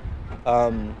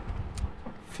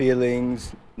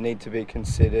feelings need to be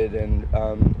considered, and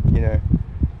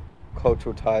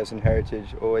cultural ties and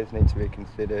heritage always need to be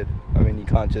considered. I mean, you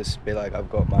can't just be like,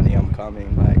 I've got money, I'm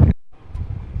coming. Like,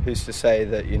 who's to say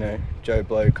that, Joe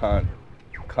Blow can't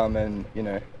come and,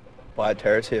 buy a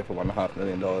terrace here for $1.5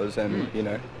 million and,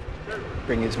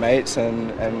 bring his mates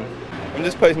and I'm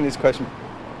just posing this question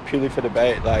purely for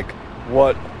debate, like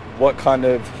what kind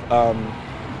of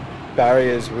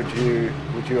barriers would you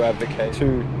advocate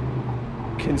to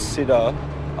consider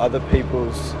other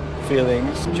people's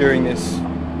feelings during this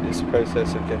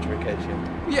process of gentrification?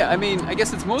 Yeah, I mean, I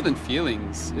guess it's more than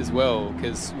feelings as well,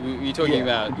 because you're talking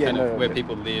about where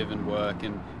people live and work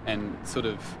and sort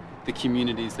of the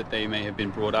communities that they may have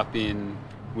been brought up in,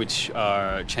 which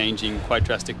are changing quite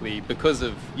drastically because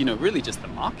of, really just the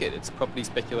market. It's property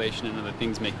speculation and other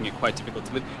things making it quite difficult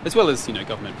to live, as well as,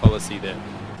 government policy that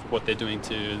what they're doing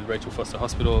to Rachel Foster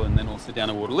Hospital and then also down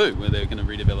at Waterloo, where they're going to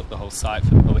redevelop the whole site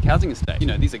for the public housing estate.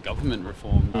 These are government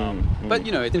reforms, but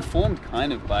it's informed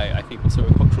kind of by, I think, also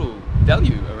a cultural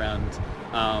value around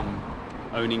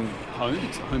owning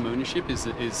homes. Home ownership has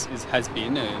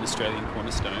been an Australian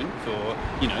cornerstone for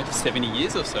 70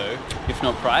 years or so, if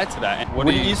not prior to that.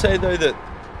 Would you say though that,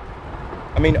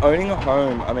 owning a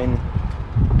home,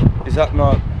 is that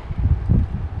not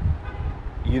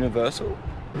universal?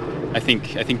 I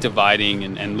think dividing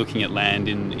and looking at land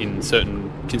in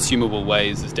certain consumable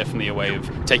ways is definitely a way of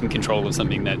taking control of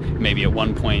something that maybe at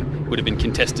one point would have been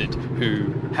contested,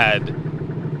 who had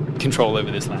control over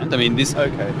this land.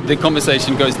 The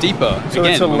conversation goes deeper. So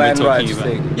again, it's a when land we're talking rights about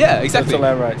thing. Yeah, exactly. So it's a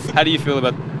land rights. How do you feel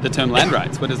about the term land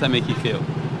rights? What does that make you feel?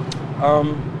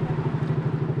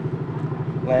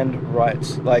 Land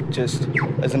rights, like just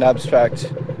as an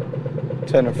abstract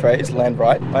turn of phrase, land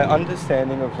right. My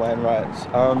understanding of land rights,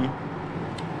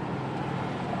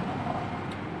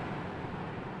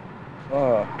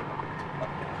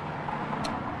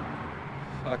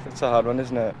 fuck, that's a hard one,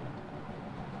 isn't it?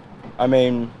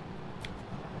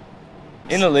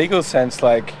 In a legal sense,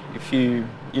 like if you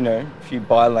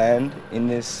buy land in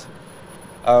this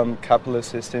capitalist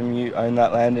system, you own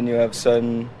that land and you have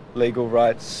certain legal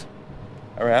rights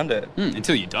around it.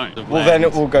 Until you don't. Well, then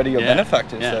it will go to your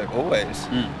benefactors, so always.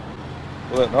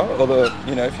 Will it not? Although,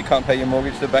 if you can't pay your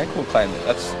mortgage, the bank will claim it.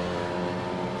 That's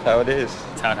how it is.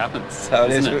 That's how it happens. That's how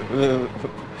it is.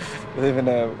 We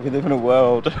live in a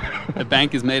world. A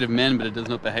bank is made of men, but it does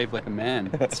not behave like a man.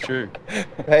 That's true.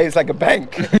 It behaves like a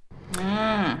bank.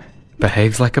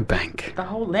 Behaves like a bank. The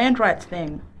whole land rights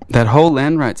thing. That whole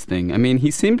land rights thing.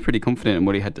 He seemed pretty confident in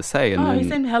what he had to say. And he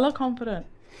seemed hella confident.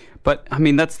 But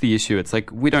that's the issue. It's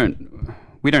like we don't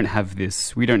have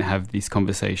these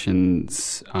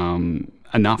conversations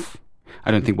enough.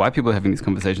 I don't think white people are having these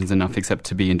conversations enough, except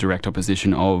to be in direct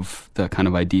opposition of the kind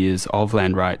of ideas of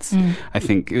land rights. I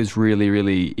think it was really,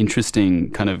 really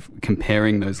interesting kind of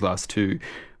comparing those last two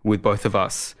with both of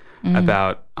us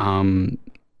about,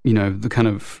 you know, the kind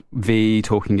of V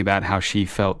talking about how she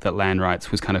felt that land rights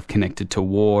was kind of connected to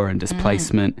war and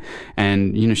displacement.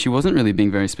 And, you know, she wasn't really being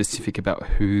very specific about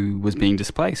who was being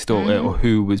displaced or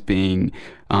who was being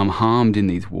harmed in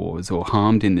these wars or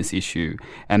harmed in this issue.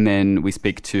 And then we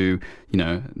speak to, you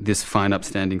know, this fine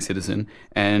upstanding citizen,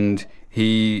 and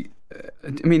he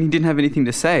didn't have anything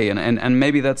to say. And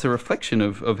maybe that's a reflection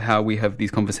of how we have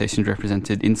these conversations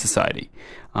represented in society.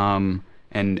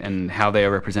 And how they are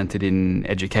represented in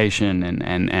education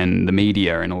and the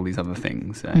media and all these other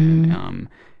things, and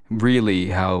really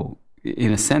how,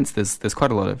 in a sense, there's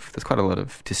quite a lot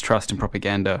of distrust and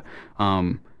propaganda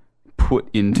put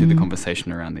into the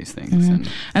conversation around these things.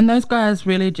 And those guys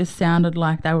really just sounded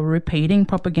like they were repeating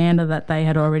propaganda that they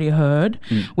had already heard,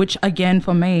 which again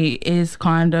for me is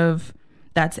kind of,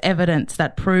 that's evidence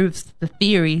that proves the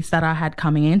theories that I had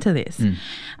coming into this. You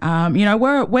know,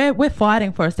 we're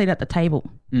fighting for a seat at the table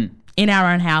in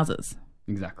our own houses.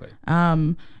 Exactly.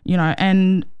 You know,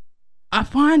 and I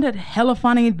find it hella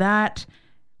funny that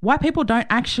white people don't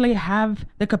actually have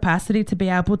the capacity to be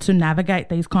able to navigate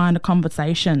these kind of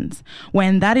conversations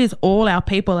when that is all our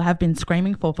people have been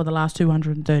screaming for the last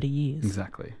 230 years.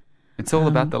 Exactly. It's all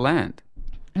about the land.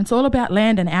 It's all about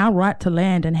land and our right to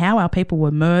land and how our people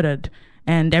were murdered.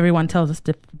 And everyone tells us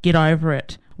to get over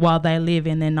it while they live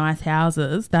in their nice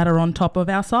houses that are on top of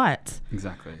our sites.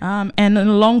 Exactly. And in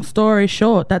a long story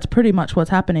short, that's pretty much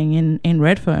what's happening in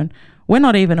Redfern. We're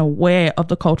not even aware of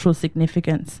the cultural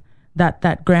significance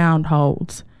that ground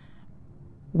holds.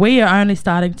 We are only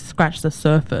starting to scratch the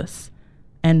surface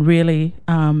and really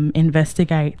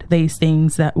investigate these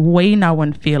things that we know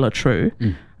and feel are true,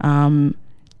 and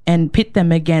pit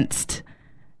them against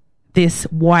this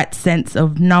white sense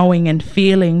of knowing and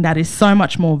feeling that is so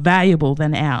much more valuable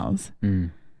than ours.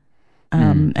 And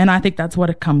I think that's what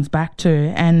it comes back to.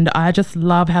 And I just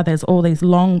love how there's all these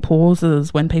long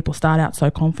pauses when people start out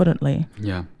so confidently.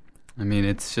 Yeah. I mean,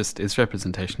 it's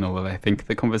representational of, I think,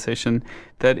 the conversation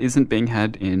that isn't being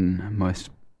had in most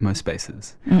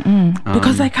spaces.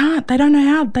 Because they don't know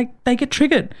how. They get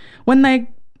triggered when they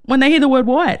hear the word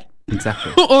white.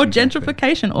 Exactly. Or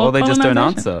gentrification, or they just don't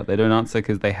colonisation. answer. They don't answer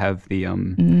because they have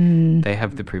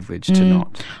the privilege to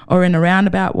not. Or in a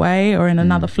roundabout way, or in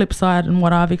another flip side, and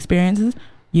what I've experienced is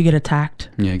you get attacked.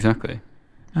 Yeah, exactly.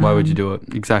 Why would you do it?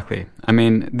 Exactly. I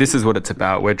mean, this is what it's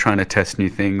about. We're trying to test new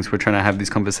things. We're trying to have these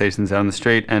conversations out on the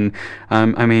street. And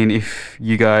I mean, if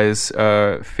you guys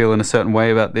feel in a certain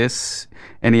way about this,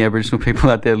 any Aboriginal people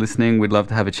out there listening, we'd love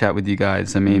to have a chat with you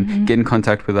guys. I mean, get in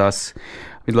contact with us.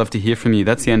 We'd love to hear from you.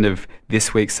 That's the end of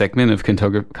this week's segment of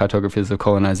Cartographers of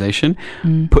Colonisation,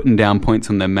 putting down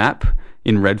points on their map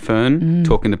in Redfern,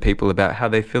 talking to people about how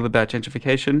they feel about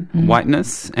gentrification,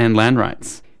 whiteness, and land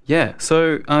rights. Yeah,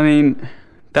 so, I mean,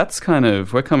 that's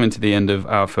we're coming to the end of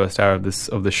our first hour of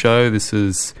the show. This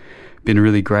has been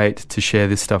really great to share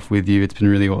this stuff with you. It's been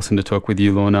really awesome to talk with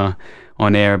you, Lorna,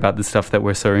 on air about the stuff that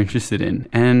we're so interested in,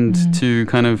 and to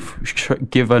kind of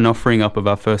give an offering up of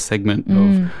our first segment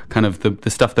of kind of the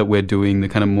stuff that we're doing, the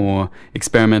kind of more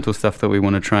experimental stuff that we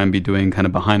want to try and be doing kind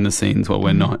of behind the scenes while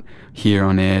we're not here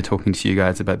on air talking to you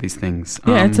guys about these things.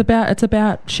 Yeah, it's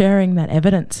about sharing that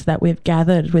evidence that we've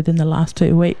gathered within the last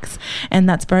 2 weeks, and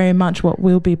that's very much what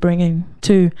we'll be bringing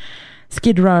to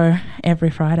Skid Row every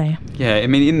Friday. Yeah, I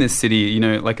mean, in this city, you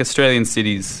know, like Australian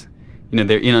cities, you know,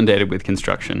 they're inundated with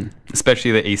construction,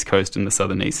 especially the East Coast and the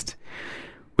Southern East,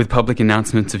 with public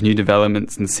announcements of new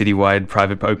developments and citywide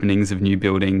private openings of new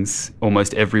buildings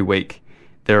almost every week.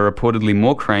 There are reportedly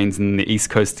more cranes in the East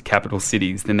Coast capital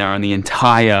cities than there are on the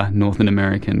entire Northern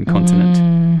American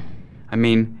continent. I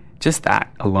mean, just that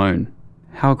alone.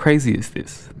 How crazy is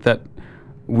this? That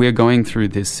we're going through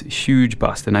this huge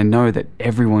bust, and I know that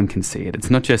everyone can see it. It's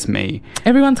not just me.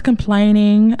 Everyone's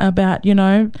complaining about, you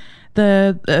know,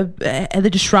 the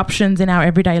disruptions in our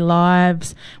everyday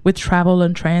lives with travel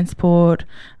and transport,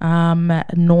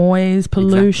 noise,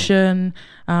 pollution.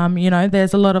 Exactly. You know,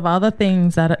 there's a lot of other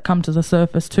things that come to the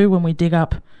surface too when we dig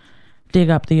up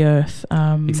the earth.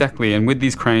 Exactly, and with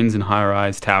these cranes and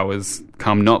high-rise towers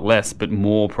come not less but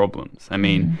more problems. I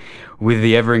mean, with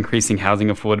the ever-increasing housing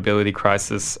affordability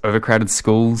crisis, overcrowded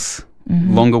schools,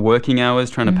 longer working hours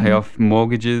trying to pay off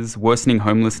mortgages, worsening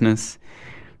homelessness.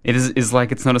 It is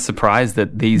like it's not a surprise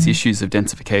that these issues of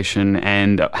densification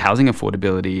and housing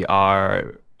affordability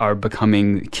are are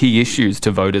becoming key issues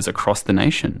to voters across the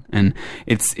nation. And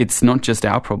it's not just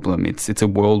our problem. It's a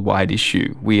worldwide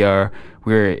issue. We're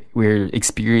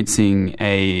experiencing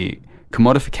a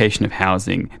commodification of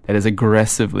housing that is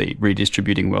aggressively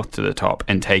redistributing wealth to the top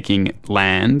and taking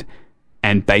land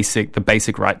and the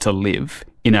basic right to live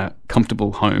in a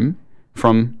comfortable home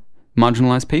from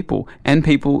marginalized people, and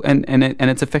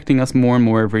it's affecting us more and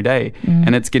more every day.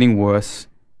 And it's getting worse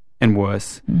and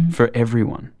worse for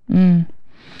everyone.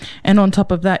 And on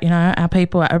top of that, our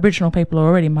Aboriginal people are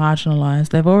already marginalised.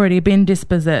 They've already been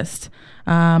dispossessed,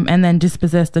 and then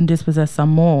dispossessed some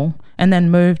more, and then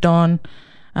moved on,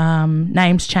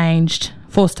 names changed,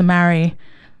 forced to marry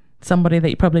somebody that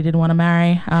you probably didn't want to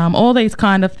marry, all these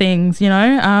kind of things,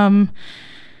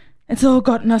 it's all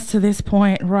gotten us to this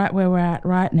point right where we're at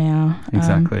right now.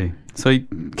 Exactly. So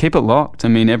keep it locked. I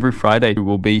mean, every Friday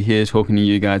we'll be here talking to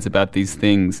you guys about these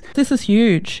things. This is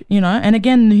huge, and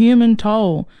again, the human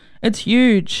toll, it's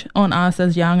huge on us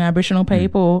as young Aboriginal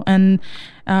people. And,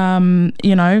 having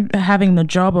the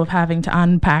job of having to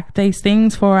unpack these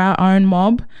things for our own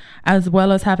mob, as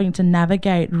well as having to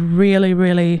navigate really,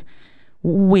 really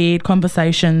weird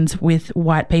conversations with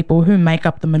white people who make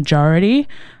up the majority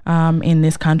in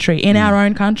this country, in our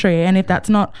own country. And if that's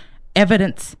not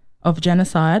evidence of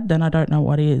genocide, then I don't know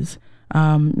what is.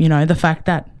 The fact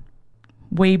that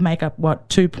we make up,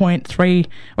 2.3,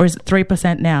 or is it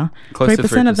 3% now? Close to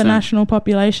 3% of the national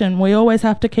population. We always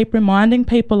have to keep reminding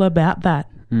people about that.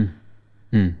 And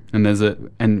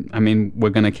we're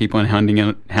going to keep on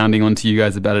hounding on to you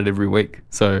guys about it every week.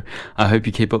 So I hope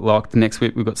you keep it locked. Next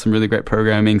week we've got some really great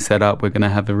programming set up. We're going to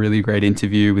have a really great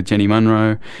interview with Jenny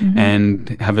Munro and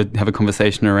have a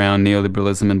conversation around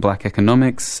neoliberalism and black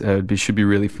economics. It should be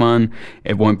really fun.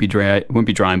 It won't be dry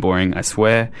and boring, I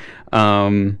swear.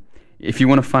 If you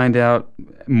want to find out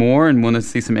more and want to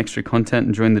see some extra content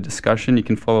and join the discussion, you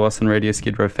can follow us on Radio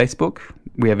Skid Row Facebook.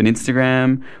 We have an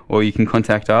Instagram, or you can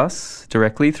contact us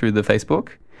directly through the Facebook.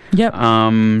 Yep.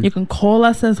 You can call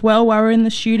us as well while we're in the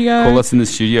studio. Call us in the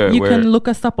studio. You can look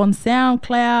us up on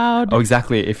SoundCloud. Oh,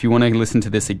 exactly. If you want to listen to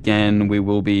this again, we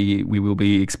will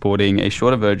be exporting a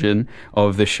shorter version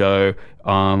of the show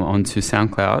onto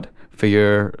SoundCloud for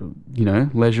your,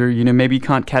 leisure. Maybe you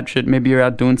can't catch it. Maybe you're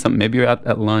out doing something. Maybe you're out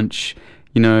at lunch.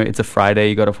 It's a Friday,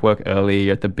 you got off work early,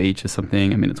 you're at the beach or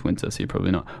something. I mean, it's winter, so you're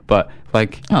probably not. But,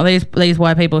 these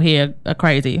white people here are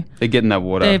crazy. They get in that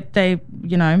water.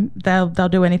 They'll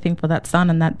do anything for that sun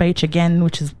and that beach again,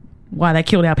 which is why they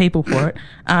killed our people for it.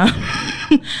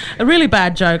 Really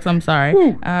bad jokes, I'm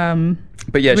sorry.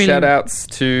 But yeah, really, shout-outs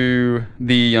to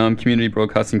the Community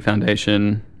Broadcasting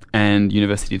Foundation and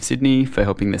University of Sydney for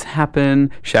helping this happen.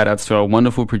 Shout-outs to our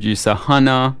wonderful producer,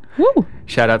 Hannah. Woo!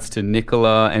 Shout-outs to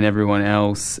Nicola and everyone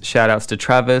else. Shout-outs to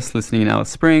Travis, listening in Alice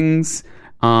Springs.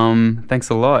 Thanks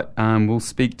a lot. We'll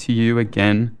speak to you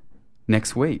again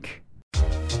next week.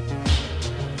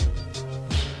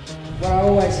 What I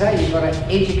always say, you've got to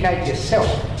educate yourself,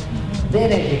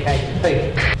 then educate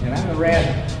the people, around.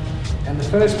 And the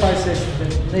first process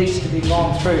that needs to be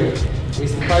gone through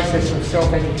is the process of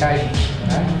self-education,